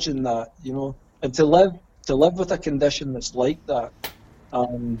imagine that, and to live with a condition that's like that,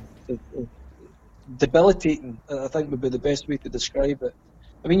 it's debilitating, I think would be the best way to describe it.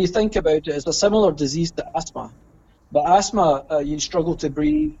 I mean, you think about it, it's a similar disease to asthma. But asthma, you struggle to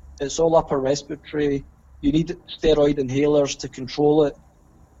breathe. It's all upper respiratory. You need steroid inhalers to control it.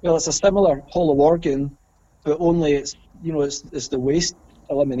 Well, it's a similar hollow organ, but only it's the waste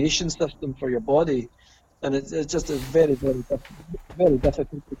elimination system for your body, and it's just a very very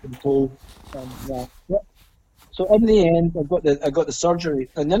difficult to control. Yeah. So in the end, I got the surgery,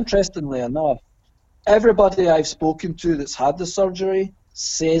 and interestingly enough, everybody I've spoken to that's had the surgery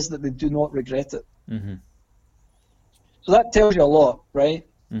says that they do not regret it. hmm So that tells you a lot, right?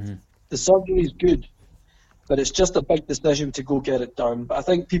 hmm The surgery is good, but it's just a big decision to go get it done. But I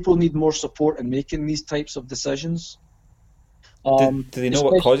think people need more support in making these types of decisions. Do they know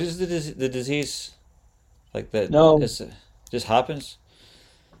what Especially causes the disease? Like that, no, it just happens.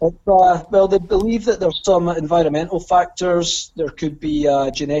 well, they believe that there's some environmental factors. There could be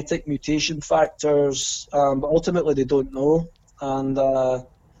genetic mutation factors, but ultimately they don't know. And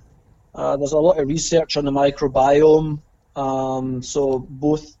there's a lot of research on the microbiome. So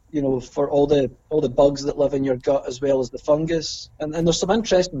both, for all the bugs that live in your gut as well as the fungus. And there's some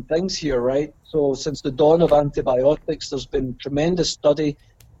interesting things here, right? So since the dawn of antibiotics, there's been tremendous study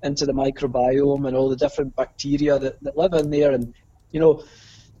into the microbiome and all the different bacteria that live in there. And,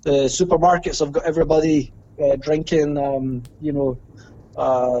 the supermarkets have got everybody drinking,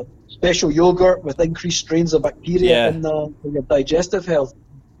 special yogurt with increased strains of bacteria Yeah, in your digestive health.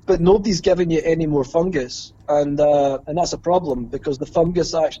 But nobody's giving you any more fungus, and that's a problem because the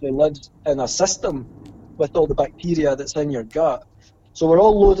fungus actually lives in a system with all the bacteria that's in your gut. So we're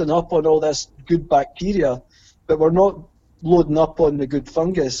all loading up on all this good bacteria, but we're not loading up on the good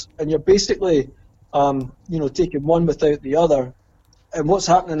fungus, and you're basically, taking one without the other. And what's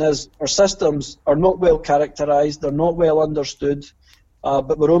happening is our systems are not well characterized, they're not well understood,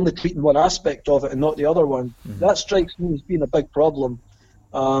 but we're only treating one aspect of it and not the other one. That strikes me as being a big problem.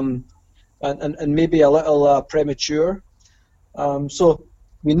 And maybe a little premature. So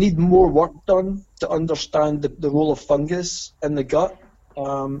we need more work done to understand the role of fungus in the gut.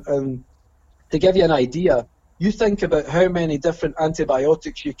 And to give you an idea, you think about how many different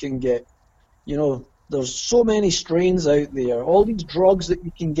antibiotics you can get. There's so many strains out there. All these drugs that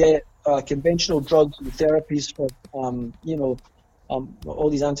you can get, conventional drugs and therapies for, all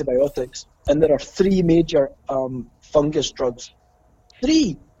these antibiotics. And there are 3 major fungus drugs.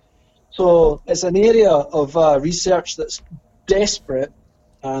 3. So it's an area of research that's desperate,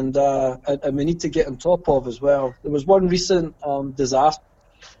 and we need to get on top of as well. There was one recent disaster,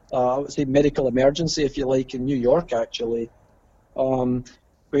 I would say medical emergency, if you like, in New York actually,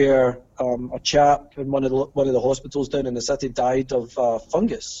 where a chap in one of the hospitals down in the city died of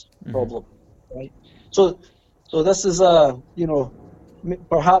fungus problem. Right. So this is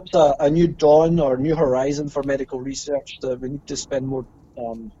perhaps a new dawn or new horizon for medical research that we need to spend more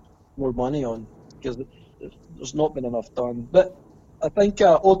money on because there's not been enough done. But I think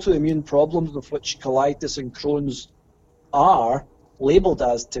autoimmune problems, of which colitis and Crohn's are labelled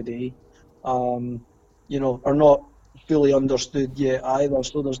as today, are not fully understood yet either.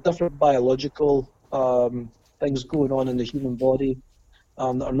 So there's different biological things going on in the human body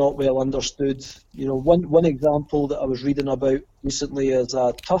that are not well understood. One example that I was reading about recently is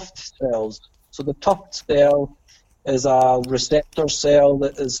tuft cells. So the tuft cell is a receptor cell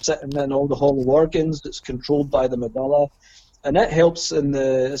that is sitting in all the hollow organs that's controlled by the medulla, and it helps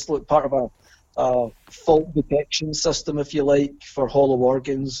it's like part of a fault detection system, if you like, for hollow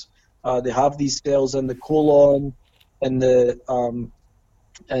organs. They have these cells in the colon, in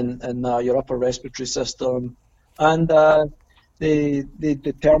your upper respiratory system, and they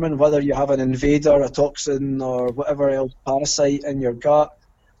determine whether you have an invader, a toxin, or whatever else parasite in your gut,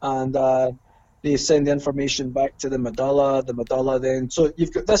 and they send the information back to the medulla. The medulla then, so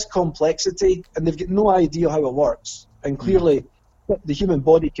you've got this complexity, and they've got no idea how it works. And clearly, the human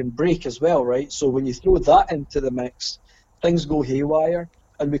body can break as well, right? So when you throw that into the mix, things go haywire,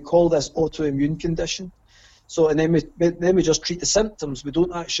 and we call this autoimmune condition. So, and then we just treat the symptoms. We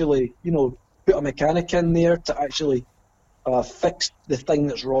don't actually, put a mechanic in there to actually fix the thing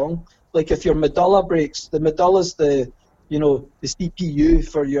that's wrong. Like if your medulla breaks, the medulla's the CPU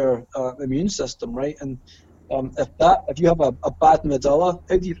for your immune system, right? And if you have a bad medulla,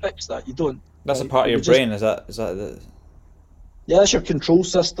 how do you fix that? You don't. That's right? a part of your brain. Is that the? Yeah, that's your control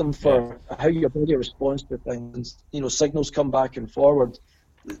system for how your body responds to things. Signals come back and forward.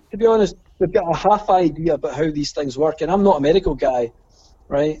 To be honest, we've got a half idea about how these things work, and I'm not a medical guy,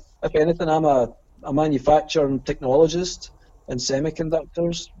 right? If anything, I'm a manufacturer and technologist in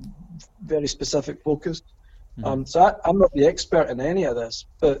semiconductors, very specific focus. So I'm not the expert in any of this,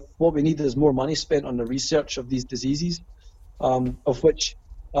 but what we need is more money spent on the research of these diseases, of which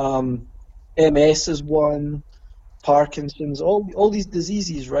MS is one, Parkinson's, all these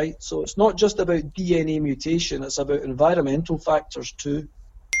diseases, right? So it's not just about DNA mutation, it's about environmental factors too.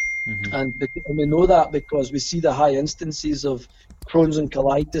 And we know that because we see the high instances of Crohn's and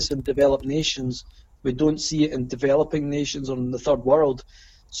colitis in developed nations. We don't see it in developing nations or in the third world.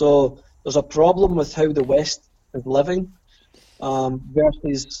 So there's a problem with how the West is living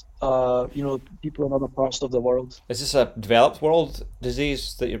versus people in other parts of the world. Is this a developed world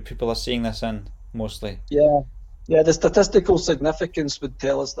disease that your people are seeing this in mostly? Yeah, the statistical significance would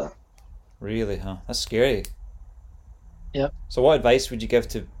tell us that. Really, huh? That's scary. Yeah. So what advice would you give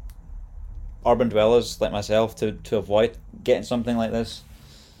to urban dwellers like myself to avoid getting something like this?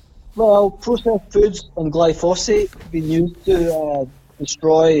 Well, processed foods and glyphosate have been used to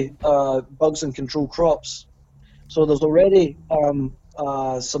destroy bugs and control crops. So there's already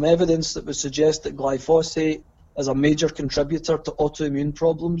some evidence that would suggest that glyphosate is a major contributor to autoimmune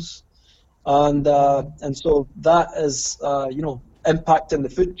problems. And so that is, impacting the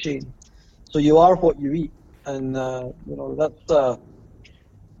food chain. So you are what you eat, and that's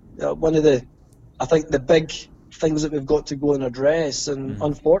one of the big things that we've got to go and address. And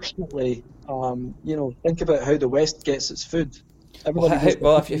unfortunately, think about how the West gets its food.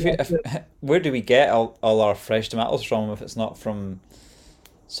 Where do we get all our fresh tomatoes from if it's not from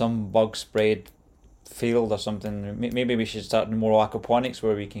some bug sprayed field or something? Maybe we should start more aquaponics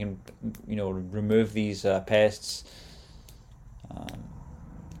where we can, remove these pests.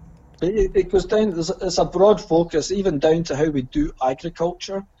 It goes down. It's a broad focus, even down to how we do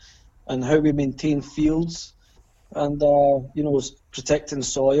agriculture and how we maintain fields, and protecting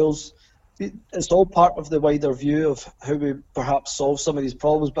soils. It's all part of the wider view of how we perhaps solve some of these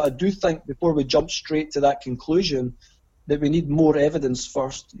problems. But I do think before we jump straight to that conclusion, that we need more evidence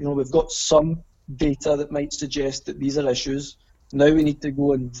first. We've got some data that might suggest that these are issues. Now we need to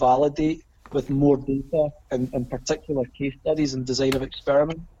go and validate with more data and particular case studies and design of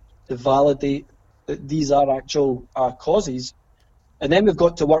experiments to validate that these are actual causes. And then we've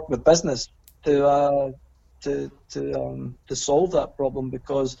got to work with business to solve that problem,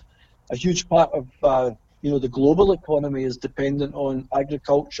 because a huge part of the global economy is dependent on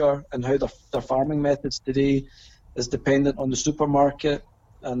agriculture, and how their farming methods today is dependent on the supermarket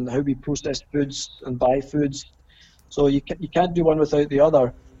and how we process foods and buy foods. So you can't do one without the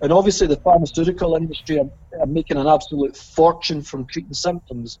other. And obviously the pharmaceutical industry are making an absolute fortune from treating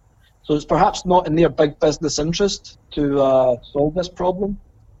symptoms. So it's perhaps not in their big business interest to solve this problem.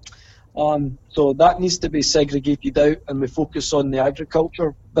 So that needs to be segregated out, and we focus on the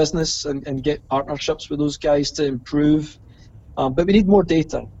agriculture business and get partnerships with those guys to improve. But we need more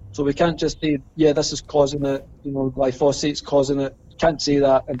data. So we can't just say, yeah, this is causing it, glyphosate's causing it. Can't say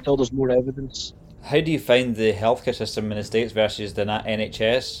that until there's more evidence. How do you find the healthcare system in the States versus the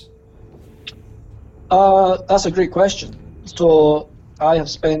NHS? That's a great question. So I have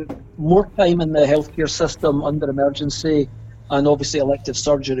spent more time in the healthcare system under emergency and obviously elective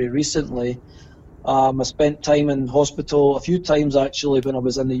surgery recently. I spent time in hospital a few times actually when I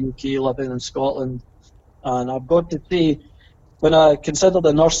was in the UK living in Scotland. And I've got to say, when I consider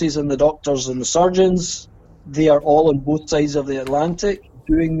the nurses and the doctors and the surgeons, they are all on both sides of the Atlantic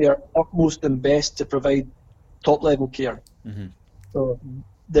doing their utmost and best to provide top-level care. Mm-hmm. So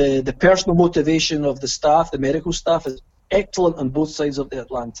the personal motivation of the staff, the medical staff, is excellent on both sides of the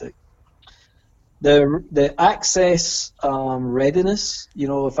Atlantic. The access readiness,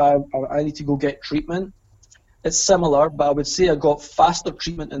 if I need to go get treatment, it's similar, but I would say I got faster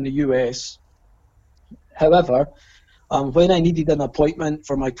treatment in the US. However, when I needed an appointment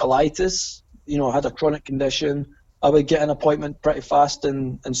for my colitis, I had a chronic condition, I would get an appointment pretty fast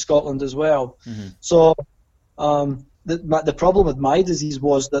in Scotland as well. Mm-hmm. So the problem with my disease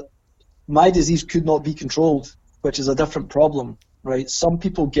was that my disease could not be controlled, which is a different problem, right? Some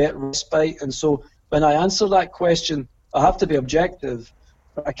people get respite, and so when I answer that question, I have to be objective.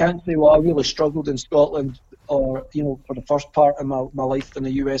 I can't say, well, I really struggled in Scotland or, for the first part of my life in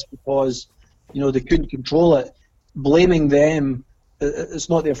the US because, they couldn't control it. Blaming them, it's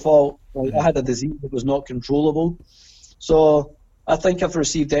not their fault. Right? I had a disease that was not controllable. So I think I've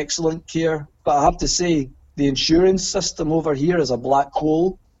received excellent care, but I have to say the insurance system over here is a black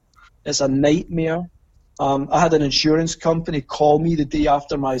hole. It's a nightmare. I had an insurance company call me the day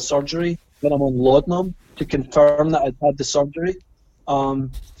after my surgery when I'm on laudanum to confirm that I'd had the surgery.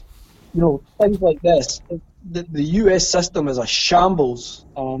 Things like this. The US system is a shambles,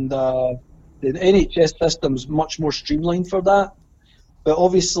 and the NHS system's much more streamlined for that. But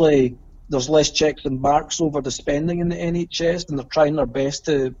obviously, there's less checks and marks over the spending in the NHS, and they're trying their best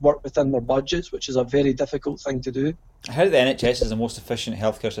to work within their budgets, which is a very difficult thing to do. I heard the NHS is the most efficient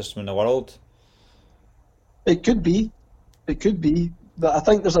healthcare system in the world. It could be, but I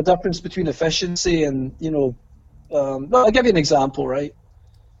think there's a difference between efficiency and, I'll give you an example, right?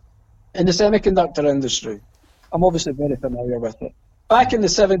 In the semiconductor industry, I'm obviously very familiar with it. Back in the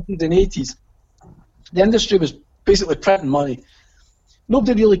 70s and 80s, the industry was basically printing money.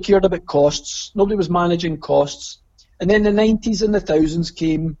 Nobody really cared about costs. Nobody was managing costs. And then the 90s and the thousands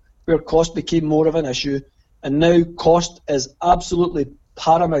came where cost became more of an issue. And now cost is absolutely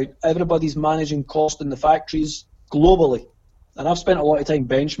paramount. Everybody's managing cost in the factories globally. And I've spent a lot of time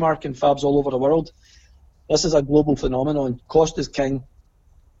benchmarking fabs all over the world. This is a global phenomenon. Cost is king.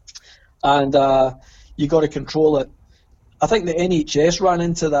 And you got to control it. I think the NHS ran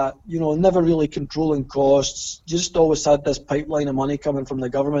into that, never really controlling costs, just always had this pipeline of money coming from the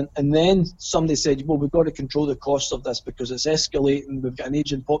government. And then somebody said, well, we've got to control the costs of this because it's escalating, we've got an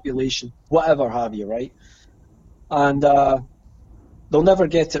aging population, whatever have you, right? And they'll never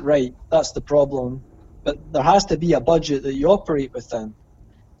get it right. That's the problem. But there has to be a budget that you operate within.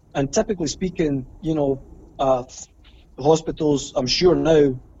 And typically speaking, hospitals, I'm sure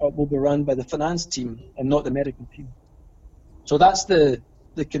now, will be run by the finance team and not the medical team. So that's the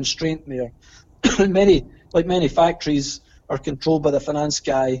constraint there. Many factories are controlled by the finance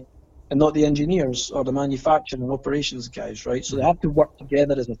guy and not the engineers or the manufacturing and operations guys, right? So they have to work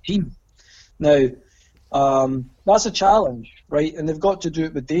together as a team. Now, that's a challenge, right? And they've got to do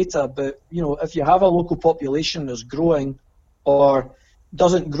it with data. But, if you have a local population that's growing or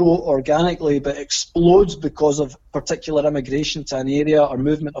doesn't grow organically but explodes because of particular immigration to an area or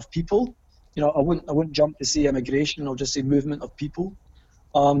movement of people, I wouldn't jump to say immigration, I'll just say movement of people,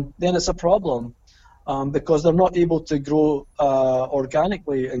 then it's a problem because they're not able to grow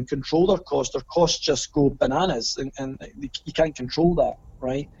organically and control their costs. Their costs just go bananas and you can't control that,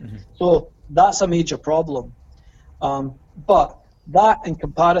 right? Mm-hmm. So that's a major problem. But that in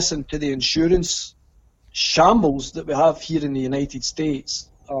comparison to the insurance shambles that we have here in the United States,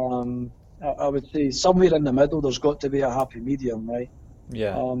 I would say somewhere in the middle there's got to be a happy medium, right?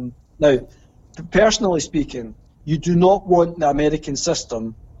 Yeah. Now, personally speaking, you do not want the American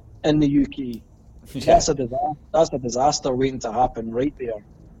system in the UK. Yeah. That's a disaster waiting to happen right there,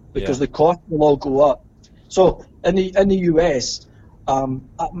 because the costs will all go up. So in the US,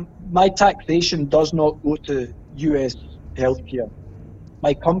 my taxation does not go to US healthcare.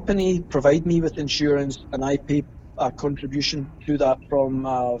 My company provide me with insurance, and I pay a contribution to that from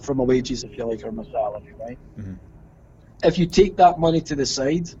my wages, if you like, or my salary, right? Mm-hmm. If you take that money to the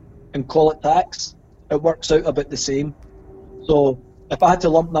side and call it tax, it works out about the same. So if I had to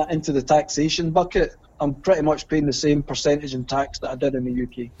lump that into the taxation bucket, I'm pretty much paying the same percentage in tax that I did in the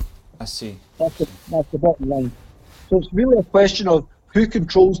UK. I see. That's the bottom line. So it's really a question of who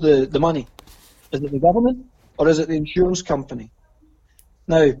controls the money. Is it the government or is it the insurance company?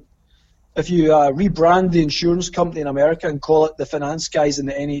 Now, if you rebrand the insurance company in America and call it the finance guys in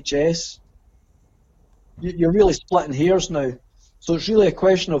the NHS, you're really splitting hairs now. So it's really a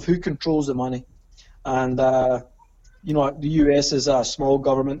question of who controls the money. And, the US is a small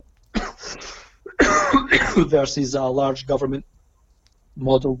government. versus a large government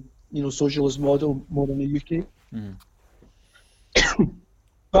model, socialist model more in the UK. Mm.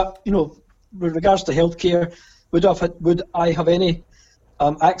 But, with regards to healthcare, would I have any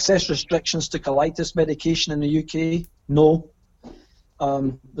access restrictions to colitis medication in the UK? No.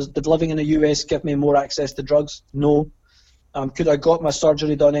 Did living in the US give me more access to drugs? No. Could I got my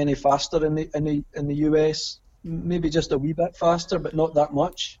surgery done any faster in the US? Maybe just a wee bit faster, but not that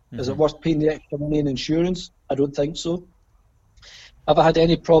much. Is it worth paying the extra money in insurance? I don't think so. Have I had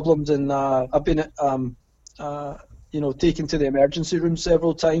any problems I've been taken to the emergency room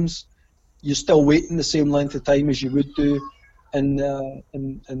several times. You're still waiting the same length of time as you would do in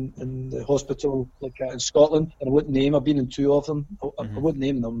the hospital, like in Scotland. And I wouldn't name. I've been in 2 of them. I wouldn't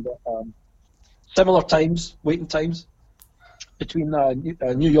name them, but similar times, waiting times between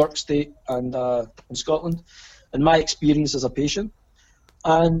New York State and Scotland, in my experience as a patient.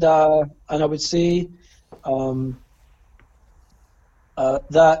 And I would say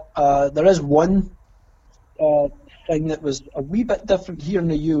that there is one thing that was a wee bit different here in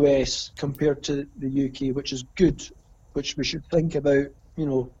the US compared to the UK, which is good, which we should think about,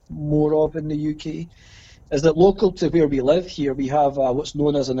 more of in the UK, is that local to where we live here, we have what's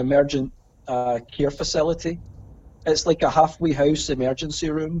known as an emergent care facility. It's like a halfway house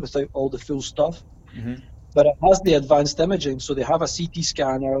emergency room without all the full stuff. But it has the advanced imaging, so they have a CT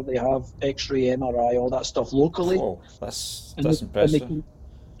scanner, they have X-ray, MRI, all that stuff locally. Oh, that's impressive.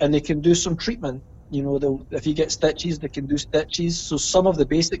 And they can do some treatment. If you get stitches, they can do stitches. So some of the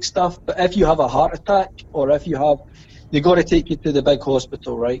basic stuff. But if you have a heart attack, or if you have, they got to take you to the big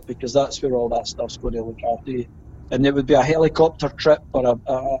hospital, right? Because that's where all that stuff's going to look after you. And it would be a helicopter trip or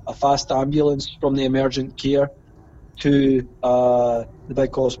a fast ambulance from the emergent care to the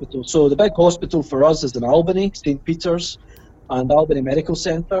big hospital. So the big hospital for us is in Albany, St. Peter's and Albany Medical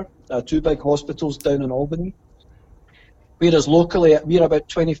Centre, 2 big hospitals down in Albany. Whereas locally, we're about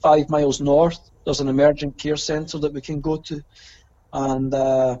 25 miles north. There's an emergent care centre that we can go to. And,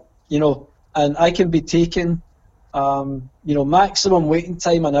 and I can be taken, maximum waiting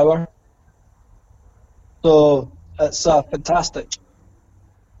time an hour. So it's fantastic.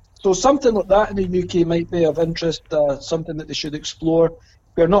 So something like that in the UK might be of interest, something that they should explore,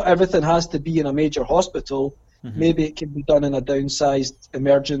 where not everything has to be in a major hospital. Maybe it can be done in a downsized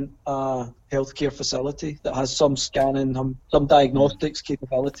emergent healthcare facility that has some scanning, some diagnostics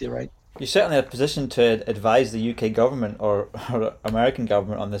capability, right? You're certainly in a position to advise the UK government or American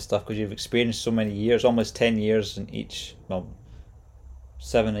government on this stuff, because you've experienced so many years, almost 10 years in each,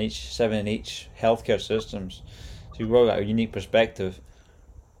 seven in each healthcare systems. So you've got a unique perspective.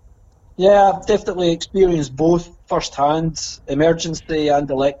 Yeah, I've definitely experienced both firsthand, emergency and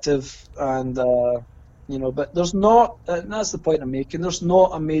elective, and but there's not, and that's the point I'm making, there's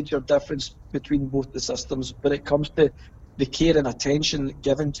not a major difference between both the systems when it comes to the care and attention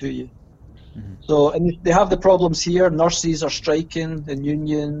given to you. So, and they have the problems here, nurses are striking and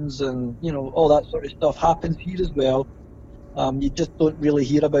unions and, all that sort of stuff happens here as well. You just don't really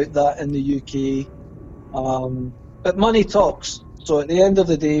hear about that in the UK. But money talks. So at the end of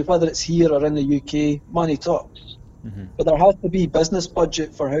the day, whether it's here or in the UK, money talks. But there has to be business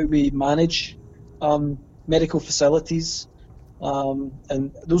budget for how we manage medical facilities,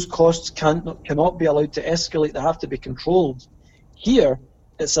 and those costs cannot be allowed to escalate. They have to be controlled. Here,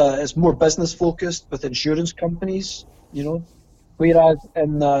 it's more business focused with insurance companies, whereas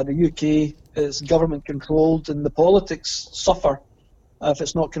in the UK, it's government controlled, and the politics suffer if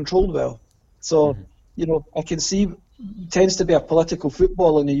it's not controlled well. So, I can see it tends to be a political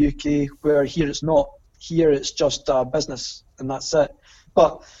football in the UK, where here it's not. Here it's just business, and that's it.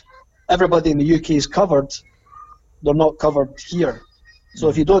 But everybody in the UK is covered. They're not covered here. So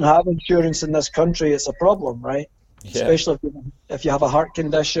if you don't have insurance in this country, it's a problem, right? Yeah. Especially if you have a heart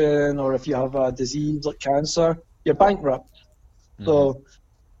condition or if you have a disease like cancer, you're bankrupt. So,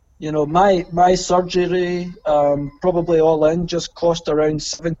 my surgery, probably all in, just cost around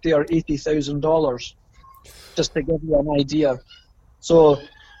 $70,000 or $80,000, just to give you an idea. So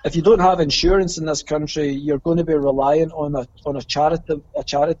if you don't have insurance in this country, you're going to be reliant on a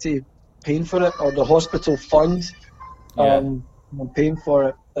charity paying for it, or the hospital fund paying for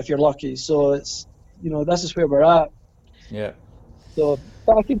it if you're lucky. So it's this is where we're at. Yeah. So,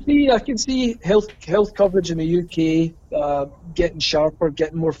 but I can see health coverage in the UK getting sharper,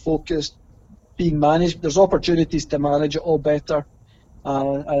 getting more focused, being managed. There's opportunities to manage it all better,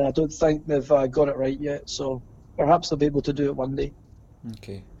 and I don't think they've got it right yet. So perhaps they'll be able to do it one day.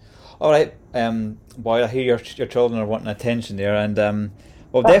 Okay. All right. Boyd, I hear your children are wanting attention there, and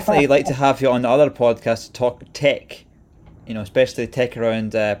we'll definitely like to have you on the other podcast to talk tech especially tech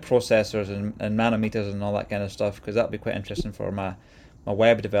around processors and nanometers and all that kind of stuff, because that'd be quite interesting for my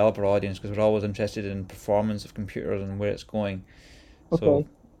web developer audience, because we're always interested in performance of computers and where it's going. So Okay.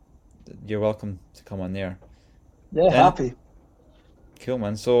 you're welcome to come on there. Yeah, happy. Cool,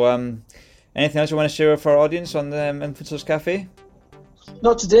 man. So anything else you want to share with our audience on the Influencers Cafe?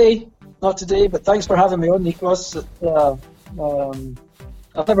 Not today, but thanks for having me on, Nikos.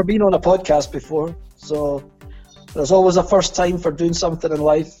 I've never been on a podcast before, so there's always a first time for doing something in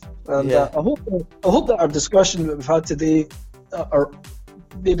life. And I hope that our discussion that we've had today, or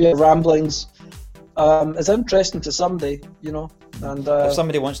maybe our ramblings, is interesting to somebody, And if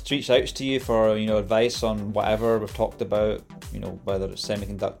somebody wants to reach out to you for advice on whatever we've talked about, whether it's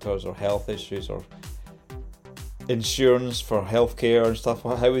semiconductors or health issues or insurance for healthcare and stuff,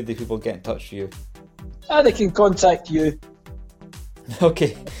 how would the people get in touch with you? They can contact you.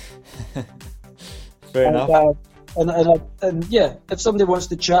 Okay. Fair enough. And yeah, if somebody wants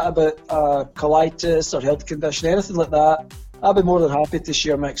to chat about colitis or health condition, anything like that, I'll be more than happy to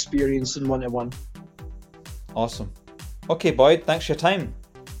share my experience in one-to-one. Awesome. Okay, Boyd, thanks for your time.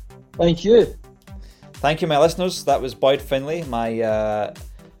 Thank you. Thank you, my listeners. That was Boyd Finlay,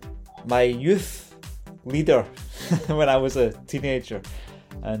 my youth leader when I was a teenager,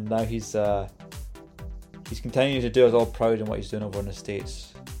 and now he's continuing to do us all proud in what he's doing over in the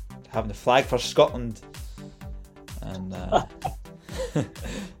States, having the flag for Scotland, and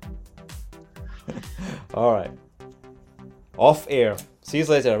all right, off air. See you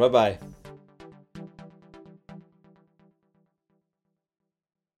later. Bye bye.